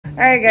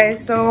Alright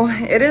guys, so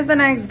it is the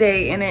next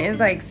day and it is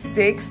like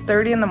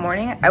 6:30 in the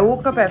morning. I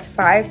woke up at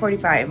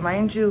 5:45.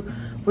 Mind you,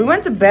 we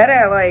went to bed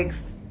at like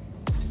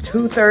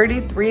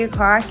 2:30, 3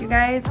 o'clock, you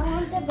guys. I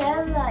went to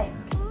bed like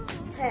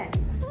 10.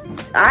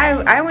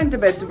 I went to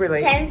bed super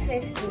late.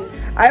 10:50.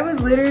 I was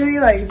literally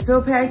like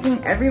still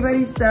packing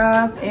everybody's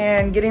stuff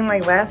and getting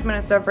like last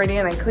minute stuff ready,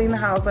 and I cleaned the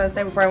house last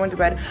night before I went to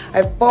bed.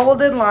 I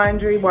folded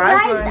laundry,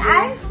 washed laundry. Guys,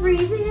 I'm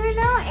freezing right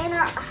now and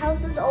our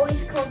house is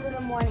always cold in the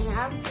morning.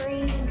 I'm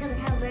freezing because I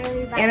have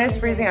barely bikers. And it's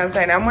freezing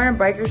outside. I'm wearing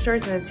biker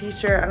shorts and a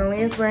t-shirt.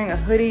 Adelia's wearing a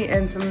hoodie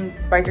and some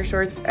biker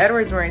shorts.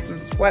 Edward's wearing some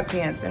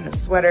sweatpants and a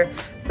sweater.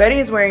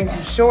 Betty's wearing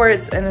some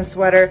shorts and a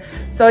sweater.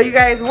 So you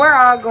guys, we're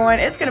all going.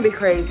 It's gonna be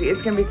crazy.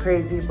 It's gonna be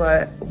crazy,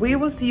 but we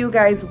will see you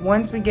guys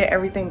once we get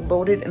everything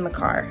loaded in the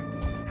car.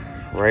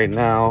 Right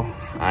now,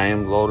 I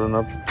am loading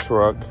up the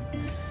truck,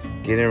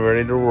 getting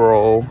ready to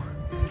roll.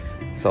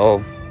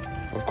 So,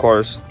 of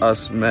course,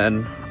 us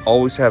men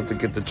always have to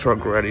get the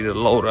truck ready to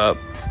load up.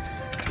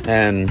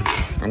 And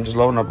I'm just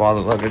loading up all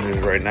the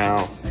luggages right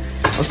now.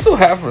 I'm still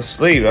half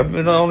asleep. I've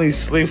been only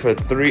asleep for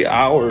 3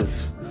 hours.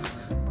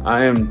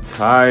 I am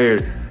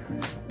tired.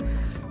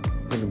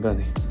 Look at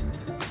Benny.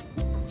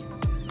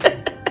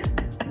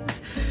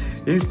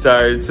 He's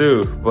tired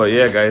too. But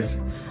yeah, guys,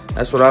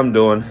 that's what I'm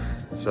doing.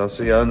 So I'll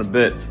see y'all in a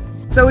bit.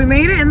 So we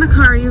made it in the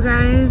car, you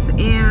guys,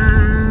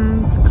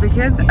 and the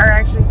kids are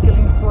actually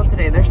skipping school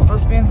today. They're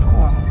supposed to be in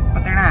school,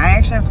 but they're not. I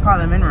actually have to call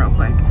them in real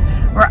quick.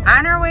 We're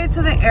on our way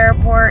to the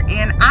airport,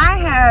 and I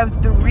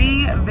have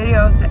 3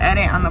 videos to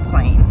edit on the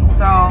plane.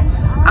 So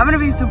I'm gonna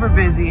be super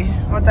busy.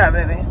 What's up,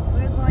 baby?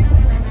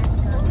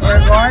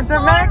 We're going to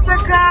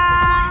Mexico.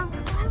 I'm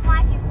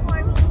watching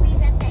 4 movies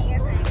at the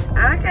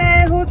airport.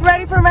 Okay, who's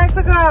ready for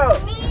Mexico?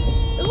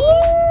 Me! Woo!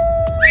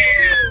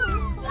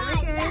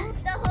 Guys,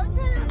 the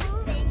hotel I'm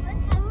staying with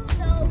has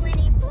so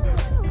many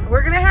pools.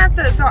 We're gonna have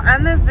to, so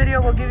on this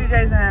video, we'll give you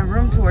guys a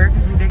room tour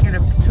because we did get a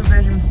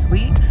 2-bedroom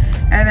suite.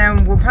 And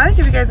then we'll probably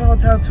give you guys a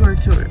hotel tour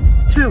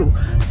too.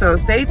 So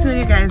stay tuned,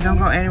 you guys, don't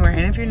go anywhere.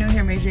 And if you're new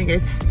here, make sure you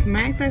guys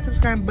smack that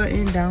subscribe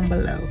button down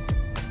below.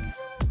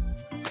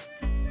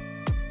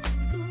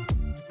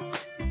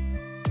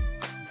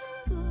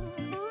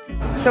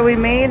 So we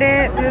made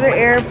it through the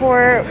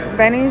airport.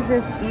 Benny's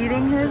just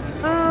eating his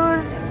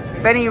food.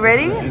 Benny, you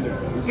ready?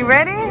 You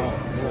ready?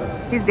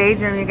 He's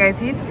daydreaming, you guys.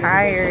 He's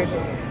tired.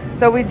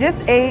 So we just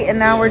ate and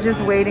now we're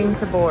just waiting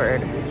to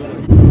board.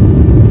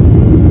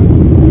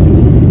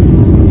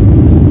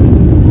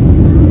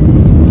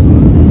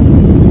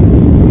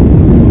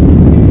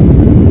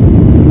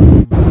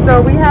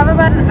 So we have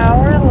about an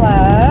hour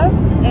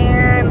left,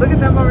 and look at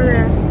them over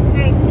there.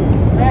 Hey.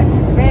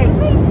 Hey.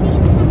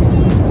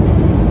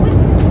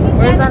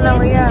 Where's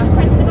Analia? Yeah,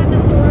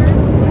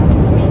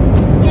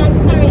 I'm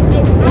sorry.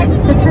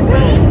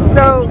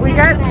 So we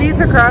got seats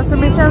across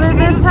from each other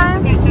this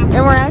time,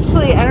 and we're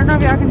actually, I don't know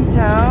if y'all can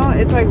tell,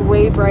 it's like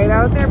way bright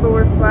out there, but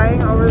we're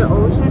flying over the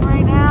ocean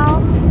right now.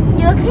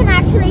 You can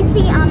actually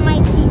see on my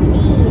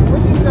TV,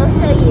 which is I'll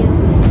show you.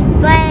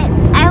 But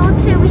I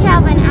would say we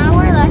have an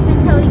hour left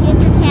until we get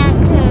to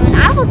Cancun.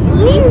 I was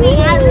sleeping.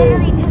 I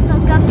literally just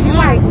woke up. You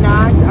like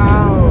knocked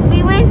out.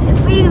 We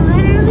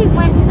literally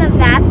went to the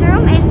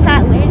bathroom and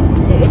sat in.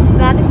 This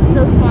bathroom is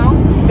so small.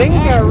 Things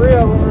got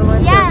real when we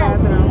went to the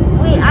bathroom.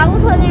 I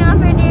was holding on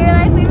for dear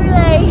life. We were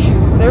like.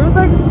 There was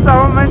like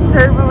so much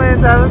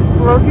turbulence. I was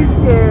low-key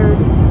scared.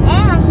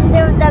 And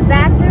the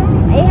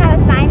bathroom, it had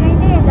a sign right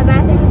there. And the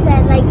bathroom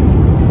said like,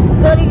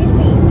 go to your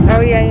seats.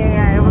 Oh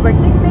yeah. It was like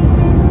ding ding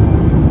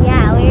ding.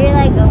 Yeah, we were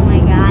like, oh my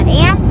god.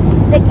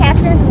 And the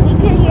captain, we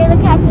could hear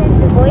the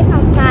captain's voice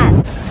on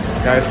top.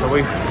 Guys, so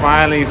we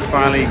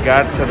finally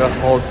got to the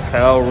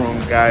hotel room,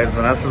 guys.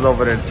 Vanessa's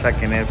over there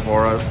checking in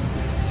for us.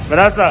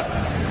 Vanessa,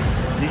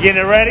 you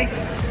getting it ready?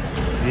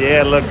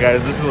 Yeah, look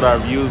guys, this is what our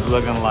view's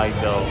looking like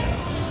though.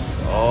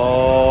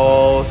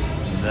 Oh,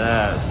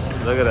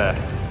 snaps. Look at that.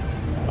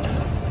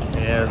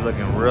 Yeah, it's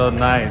looking real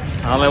nice.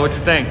 Adelia, what you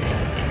think?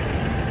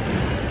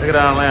 Look at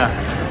that, Adelia.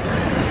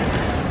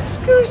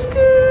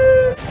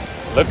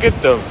 Skr. Look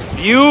at the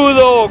view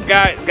though,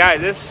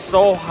 guys, it's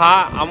so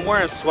hot. I'm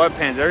wearing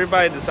sweatpants.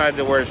 Everybody decided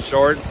to wear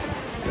shorts.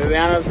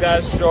 Viviana's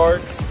got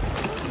shorts.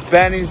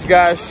 Benny's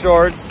got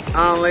shorts.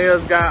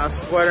 Adelia's got a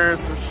sweater and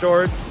some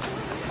shorts.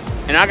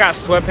 And I got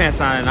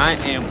sweatpants on and I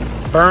am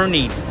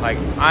burning. Like,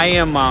 I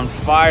am on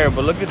fire.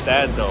 But look at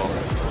that though.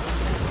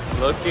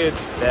 Look at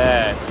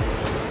that.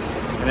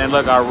 And then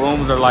look, our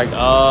rooms are like,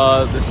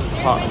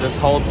 this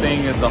whole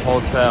thing is the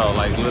hotel.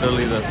 Like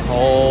literally this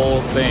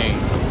whole thing.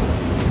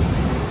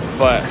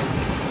 But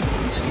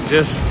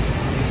just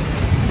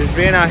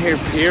being out here,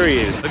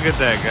 period. Look at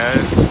that,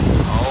 guys.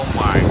 Oh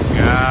my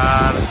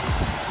god.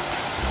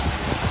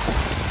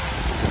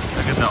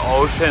 Look at the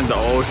ocean. The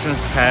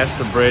ocean's past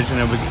the bridge, and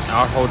then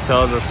our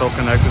hotels are so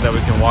connected that we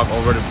can walk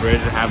over the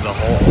bridge and have the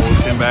whole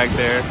ocean back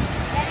there.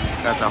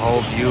 Got the whole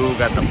view,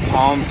 got the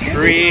palm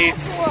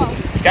trees.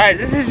 Guys,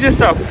 this is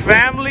just a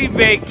family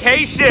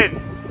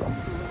vacation,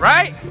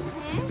 right?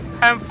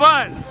 Having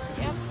fun.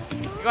 Yep.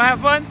 You gonna have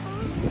fun?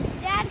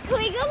 Dad, can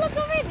we go look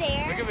over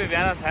there? Look at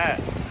Viviana's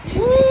hat.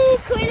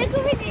 Can we look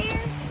over there?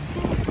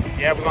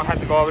 Yeah, we're gonna have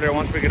to go over there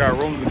once we get our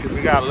rooms because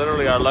we got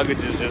literally our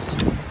luggages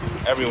just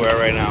everywhere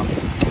right now.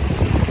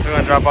 We're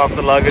gonna drop off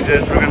the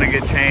luggages. We're gonna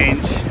get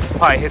changed.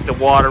 Probably hit the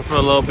water for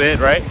a little bit,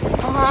 right?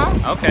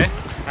 Uh-huh. Okay.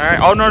 All right.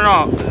 Oh,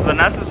 no.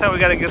 Vanessa said we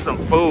gotta get some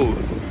food.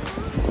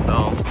 So.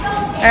 All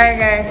right,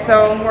 guys.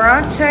 So we're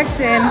all checked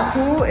in.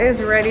 Who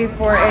is ready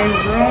for a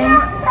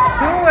room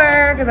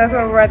tour? Because that's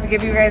what we're about to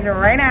give you guys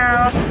right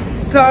now.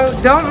 So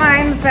don't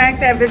mind the fact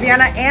that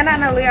Viviana and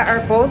Analia are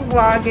both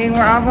vlogging.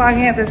 We're all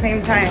vlogging at the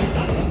same time.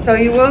 So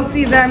you will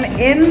see them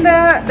in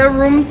the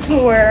room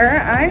tour.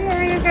 I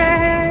hear you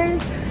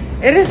guys.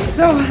 It is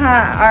so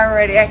hot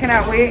already. I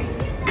cannot wait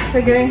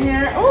to get in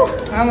here. Oh,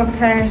 I almost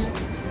crashed.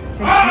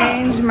 To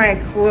change my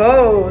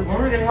clothes.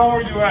 Where the hell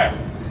were you at?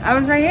 I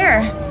was right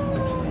here.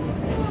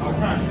 I was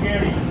trying to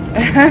scare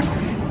you.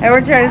 They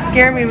were trying to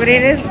scare me, but it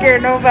didn't scare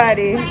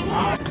nobody.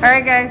 All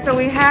right, guys. So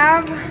we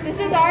have This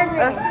is our room.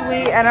 a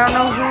suite. I don't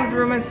know whose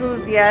room is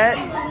whose yet.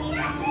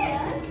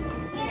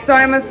 So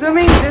I'm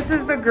assuming this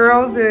is the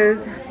girls'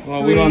 suite.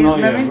 Well, we don't know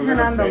Let yet. me turn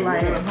on the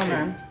light. Hold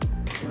on.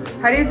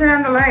 How do you turn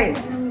on the light?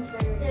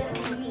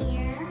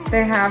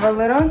 They have a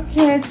little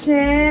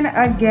kitchen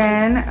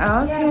again.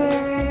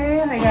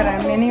 Okay. They got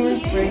a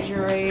mini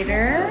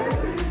refrigerator.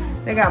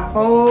 They got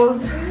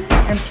bowls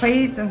and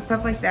plates and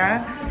stuff like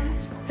that.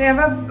 They have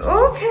a,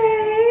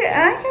 okay,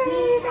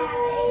 you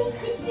guys.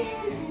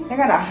 They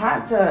got a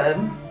hot tub.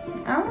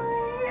 All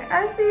right.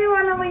 I see you,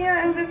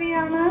 Analia and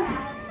Viviana.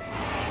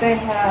 They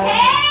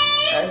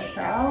have a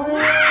shower.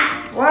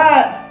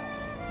 What?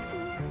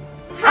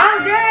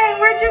 Oh, dang.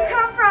 Where'd you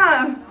come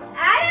from? I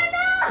don't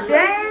know.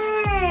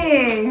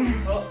 Dang.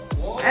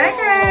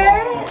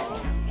 Okay.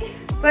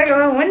 It's like a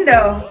little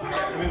window.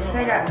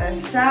 They got a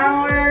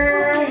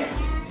shower,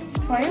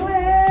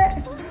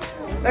 toilet.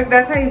 Look,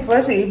 that's how you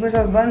flush it. You push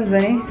those buttons,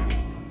 Benny.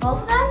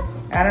 Both of them?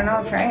 I don't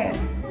know. Try it. I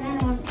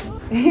don't want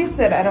to. He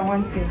said, I don't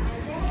want to.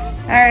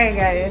 All right,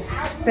 guys.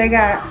 They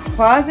got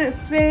closet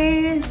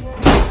space.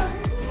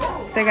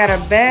 They got a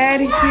bed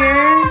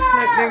here.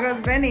 Look, there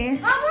goes Benny.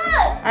 Mom,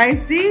 look. I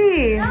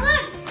see. Mom,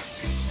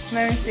 look.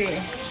 Let me see.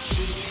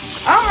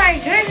 Oh my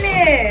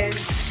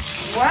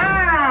goodness.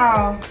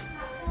 Wow.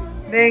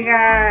 They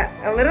got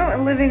a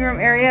little living room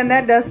area, and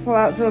that does pull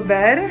out to a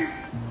bed.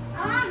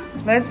 Mom,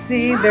 Let's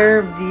see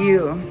their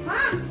view.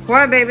 Mom,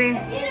 What, baby? you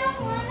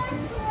don't want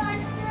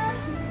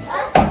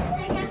us to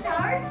take a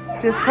shower?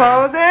 Just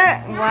close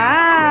it?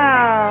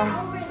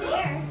 Wow. Over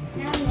there.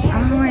 Down there.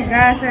 Oh my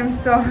gosh, I'm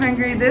so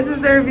hungry. This is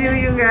their view,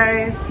 you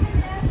guys.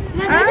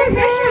 Mom, there's a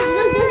restaurant.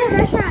 Look, there's a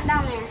restaurant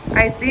down there.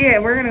 I see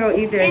it. We're gonna go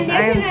eat this.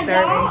 I am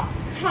starving.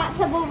 Hot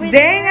tub over there.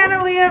 Dang,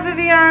 Analia,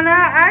 Viviana,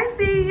 I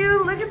see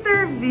you. Look at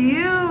their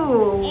view.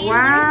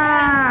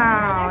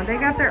 Wow. They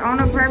got their own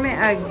apartment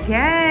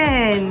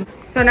again.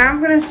 So now I'm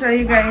gonna show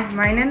you guys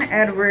mine and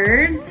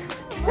Edward's.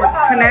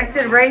 It's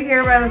connected right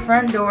here by the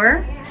front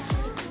door.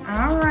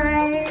 All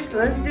right,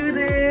 let's do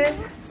this.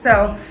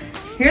 So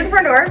here's the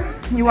front door.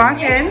 You walk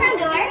in. Front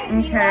door.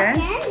 Okay.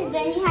 You walk in,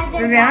 then you have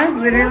their Viviana's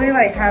bathroom. literally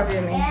like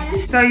copying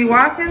me. So you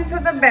walk into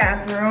the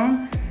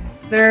bathroom.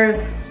 There's,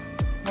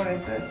 what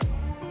is this?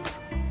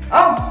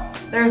 Oh,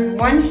 there's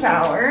one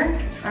shower.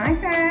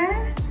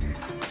 Okay.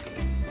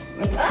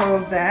 Let's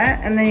close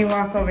that. And then you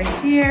walk over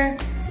here.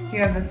 You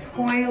have the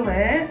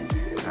toilet.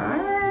 All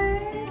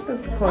right.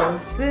 Let's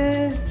close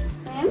this.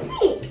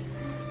 Fancy.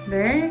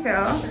 There you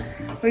go.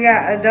 We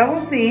got a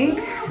double sink.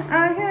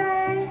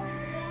 Okay.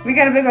 We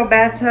got a big old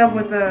bathtub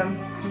with a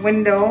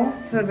window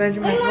to the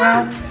bedroom as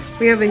well.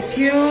 We have a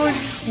huge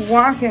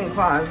walk-in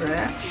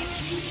closet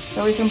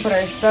so we can put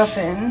our stuff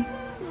in.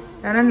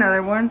 And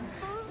another one.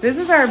 This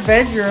is our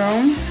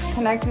bedroom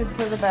connected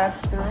to the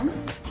bathroom.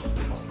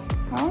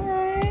 All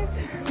right.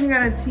 We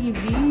got a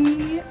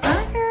TV.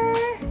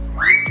 Okay.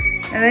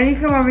 And then you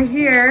come over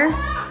here.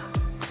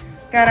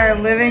 Got our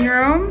living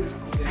room.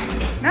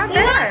 Not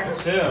bad.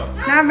 Chill.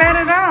 Not bad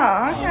at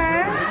all.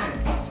 Okay.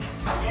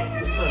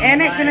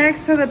 And it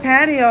connects to the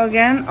patio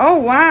again. Oh,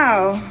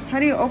 wow. How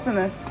do you open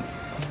this?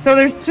 So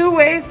there's two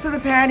ways to the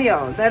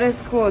patio. That is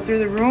cool. Through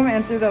the room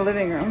and through the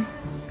living room.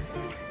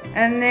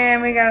 And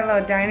then we got a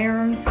little dining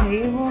room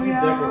table. See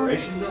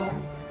decoration though?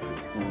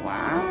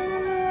 Wow.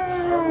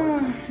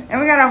 And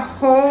we got a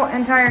whole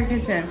entire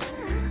kitchen.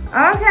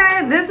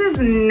 Okay, this is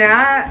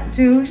not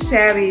too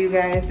shabby, you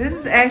guys. This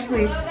is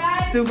actually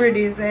super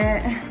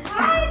decent.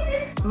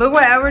 Look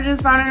what Edward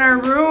just found in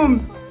our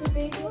room.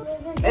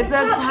 It's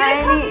a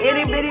tiny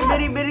itty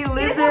bitty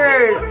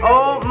lizard.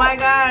 Oh my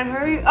god,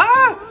 hurry.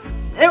 Ah!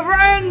 It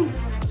runs!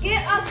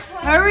 Get up.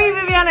 Hurry,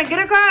 Viviana, get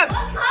a cup!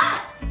 Cup.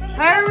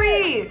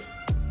 Hurry!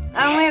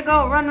 I don't want to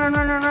go.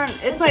 Run.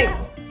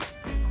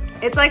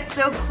 It's like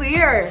still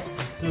clear.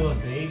 It's still a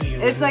baby.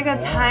 It's like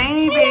a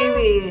tiny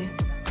baby.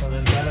 So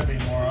there's gotta be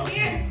more up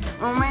there.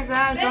 Oh my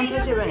gosh, don't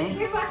touch it,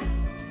 Benny.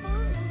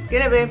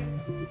 Get it, babe.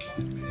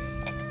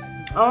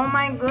 Oh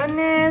my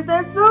goodness,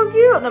 that's so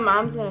cute. The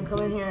mom's gonna come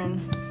in here and...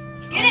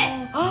 Get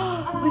it.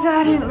 Oh, we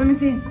got it. Let me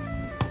see.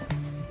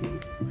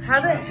 How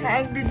the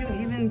heck did you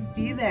even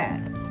see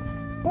that?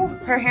 Oh,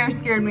 her hair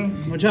scared me.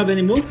 Watch out,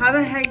 Benny, move. How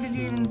the heck did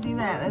you even see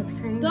that? That's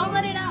crazy. Don't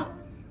let it out.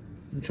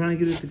 I'm trying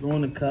to get it to go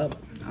in the cup.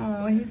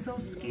 Oh, he's so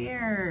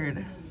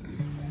scared.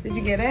 Did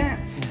you get it?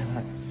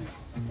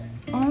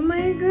 Oh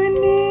my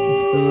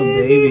goodness. Little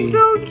baby. He's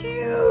so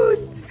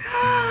cute.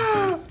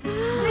 Oh.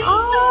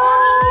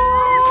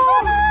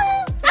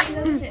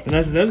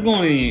 That's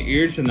going in your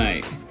ear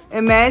tonight.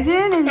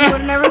 Imagine if you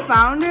would have never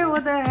found it.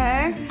 What the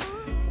heck?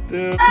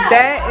 Dude.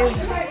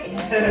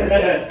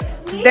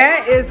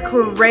 That is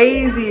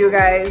crazy, you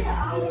guys.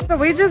 So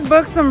we just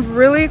booked some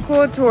really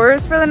cool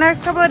tours for the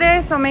next couple of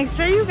days, so make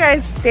sure you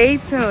guys stay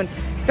tuned.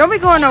 Don't be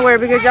going nowhere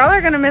because y'all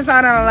are gonna miss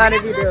out on a lot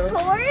if you do. The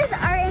tours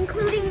are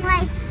including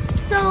like,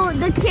 so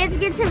the kids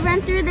get to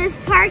run through this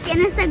park and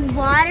it's like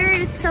water.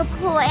 It's so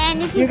cool,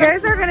 and you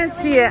guys are gonna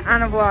see it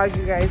on a vlog,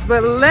 you guys.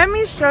 But let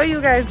me show you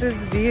guys this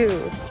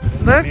view.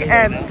 Look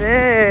at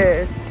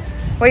this.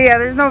 Well, yeah,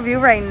 there's no view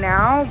right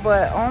now,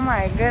 but oh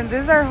my goodness,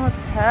 this is our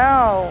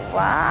hotel.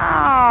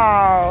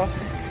 Wow.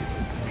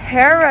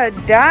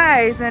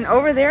 Paradise. And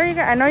over there, you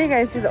guys, I know you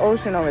guys see the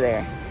ocean over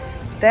there.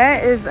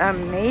 That is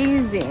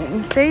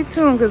amazing. Stay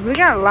tuned because we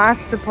got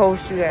lots to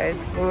post, you guys.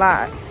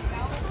 Lots.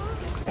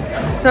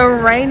 So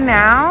right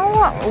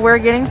now, we're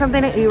getting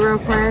something to eat real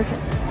quick.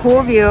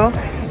 Cool view.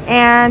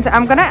 And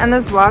I'm gonna end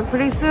this vlog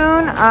pretty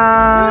soon.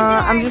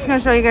 I'm just gonna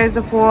show you guys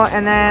the pool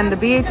and then the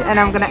beach, and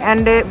I'm gonna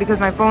end it because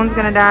my phone's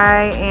gonna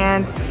die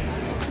and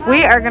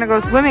we are gonna go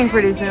swimming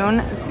pretty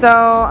soon. So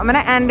I'm gonna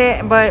end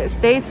it, but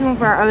stay tuned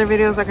for our other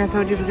videos like I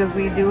told you, because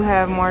we do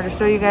have more to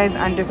show you guys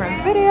on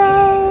different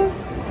videos.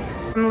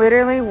 I'm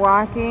literally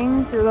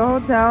walking through the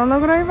hotel and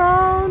look what I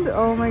found.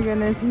 Oh my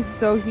goodness, he's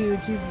so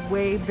huge. He's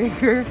way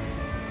bigger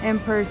in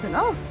person.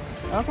 Oh,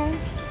 okay.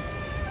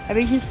 I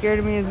think he's scared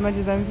of me as much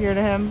as I'm scared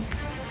of him.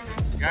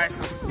 Guys,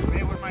 so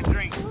hey, where's my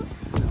drink?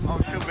 Oh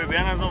shoot, baby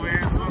Anna's over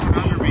here swimming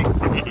under me.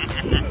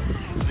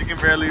 She can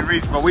barely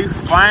reach, but we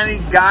finally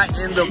got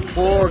in the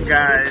pool,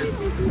 guys.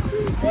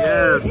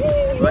 Yes,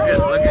 look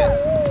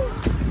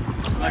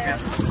at,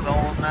 so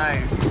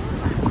nice.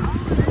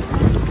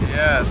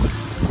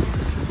 Yes,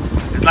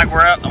 it's like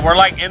we're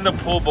like in the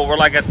pool, but we're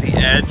like at the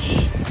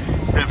edge.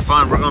 Been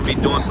fun. We're gonna be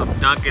doing some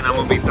dunking. I'm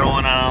gonna be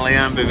throwing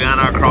Analia and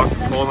Viviana across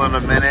the pool in a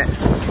minute,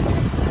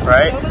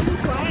 right?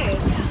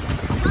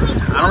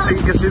 I don't think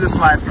you can see the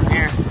slide from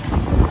here.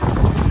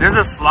 There's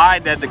a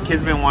slide that the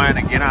kids been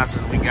wanting to get on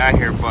since we got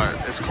here, but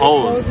it's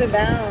closed. Close it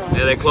down.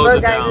 Yeah, they closed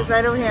it down. Look, guys, it's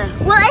right over here.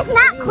 Well, it's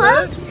not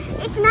closed.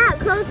 It's not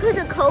closed because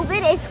of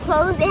COVID. It's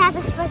closed. They have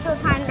a special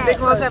time that they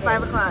close at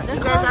 5 o'clock. You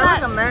guys, I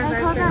look a mess.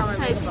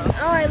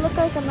 Oh, I look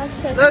like a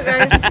mess. Look,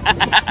 guys.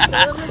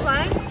 Show them the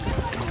slide.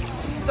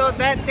 So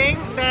that thing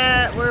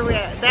that, where we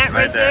at? That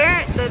right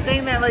there, the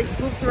thing that like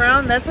swoops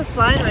around, that's a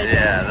slide right there.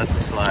 Yeah, that's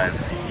a slide.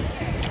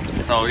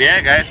 So yeah,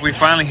 guys, we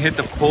finally hit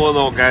the pool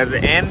though, guys.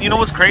 And you know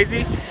what's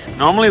crazy?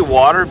 Normally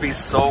water be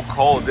so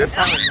cold. This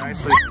time it's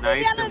nicely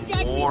nice and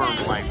warm,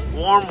 like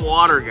warm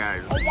water,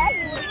 guys.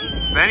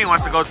 Benny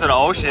wants to go to the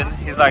ocean.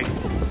 He's like,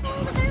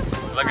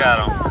 look at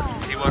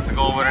him. He wants to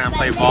go over there and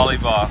play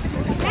volleyball.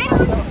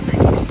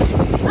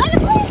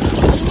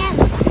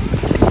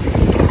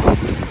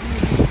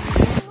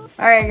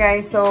 Alright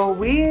guys, so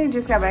we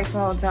just got back to the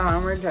hotel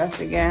and we're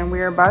dressed again.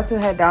 We're about to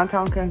head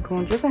downtown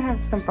Cancun just to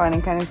have some fun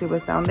and kind of see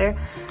what's down there.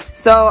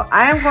 So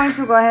I am going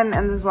to go ahead and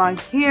end this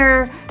vlog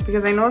here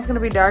because I know it's going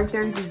to be dark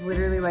there because it's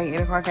literally like 8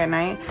 o'clock at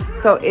night.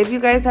 So if you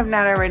guys have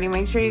not already,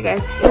 make sure you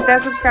guys hit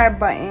that subscribe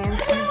button.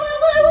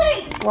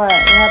 Wait. What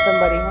happened,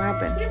 buddy? What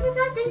happened? You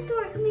forgot this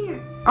door. Come here.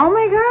 Oh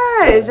my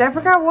gosh, I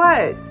forgot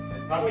what?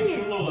 Papi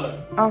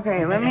Chulo.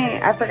 Okay,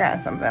 I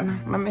forgot something.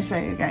 Let me show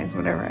you guys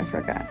whatever I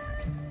forgot.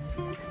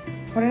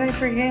 What did I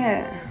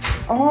forget?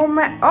 Oh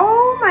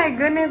my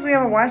goodness, we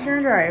have a washer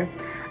and dryer.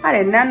 I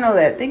did not know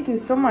that. Thank you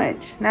so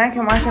much. Now I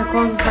can wash our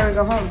clothes before we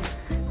go home.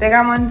 They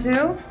got one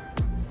too?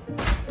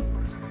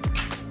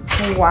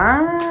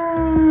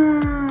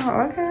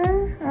 Wow.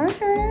 Okay.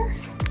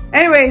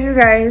 Anyway, you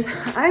guys,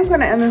 I'm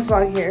gonna end this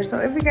vlog here. So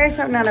if you guys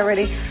have not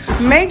already,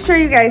 make sure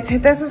you guys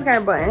hit that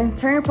subscribe button,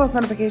 turn your post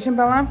notification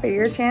bell on for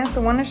your chance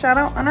to win a shout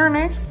out on our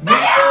next video.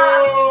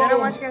 Then I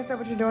want you guys to stop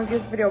what you're doing, give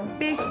this video a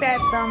big fat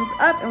thumbs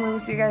up, and we will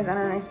see you guys on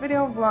our next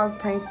video, vlog,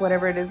 prank,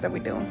 whatever it is that we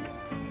do.